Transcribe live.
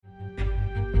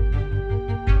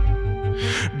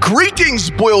Greetings,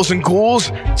 boils and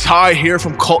ghouls. Ty here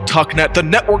from Cult Talk Net, the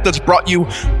network that's brought you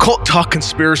Cult Talk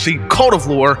Conspiracy, Cult of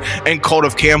Lore, and Cult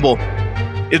of Campbell.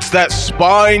 It's that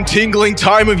spine-tingling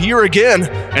time of year again,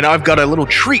 and I've got a little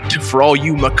treat for all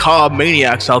you macabre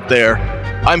maniacs out there.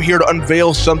 I'm here to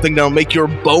unveil something that'll make your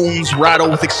bones rattle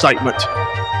with excitement.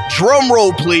 Drum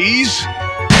roll, please.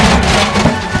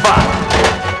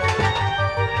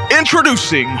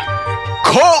 Introducing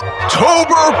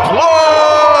CULTOBER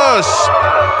Plus!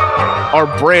 Our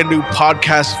brand new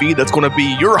podcast feed that's going to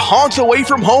be your haunt away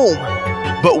from home.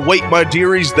 But wait, my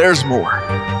dearies, there's more.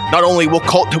 Not only will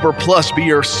CULTOBER Plus be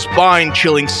your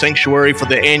spine-chilling sanctuary for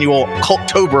the annual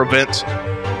CULTOBER event,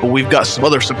 but we've got some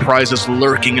other surprises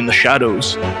lurking in the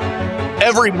shadows.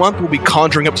 Every month we'll be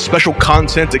conjuring up special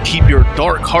content to keep your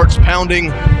dark hearts pounding,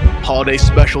 holiday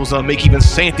specials that'll make even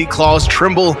Santa Claus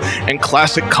tremble, and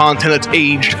classic content that's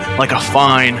aged like a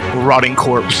fine, rotting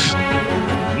corpse.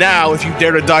 Now, if you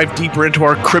dare to dive deeper into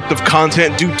our crypt of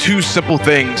content, do two simple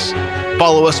things.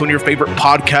 Follow us on your favorite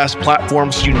podcast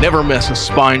platforms so you never miss a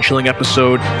spine-chilling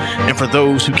episode. And for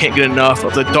those who can't get enough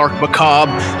of the dark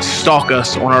macabre, stalk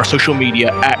us on our social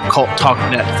media at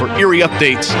CultTalkNet for eerie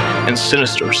updates and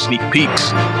sinister sneak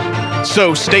peeks.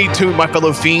 So stay tuned, my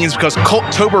fellow fiends, because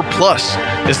CULTOBER Plus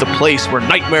is the place where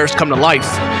nightmares come to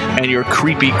life and your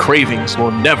creepy cravings will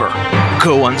never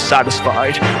go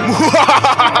unsatisfied.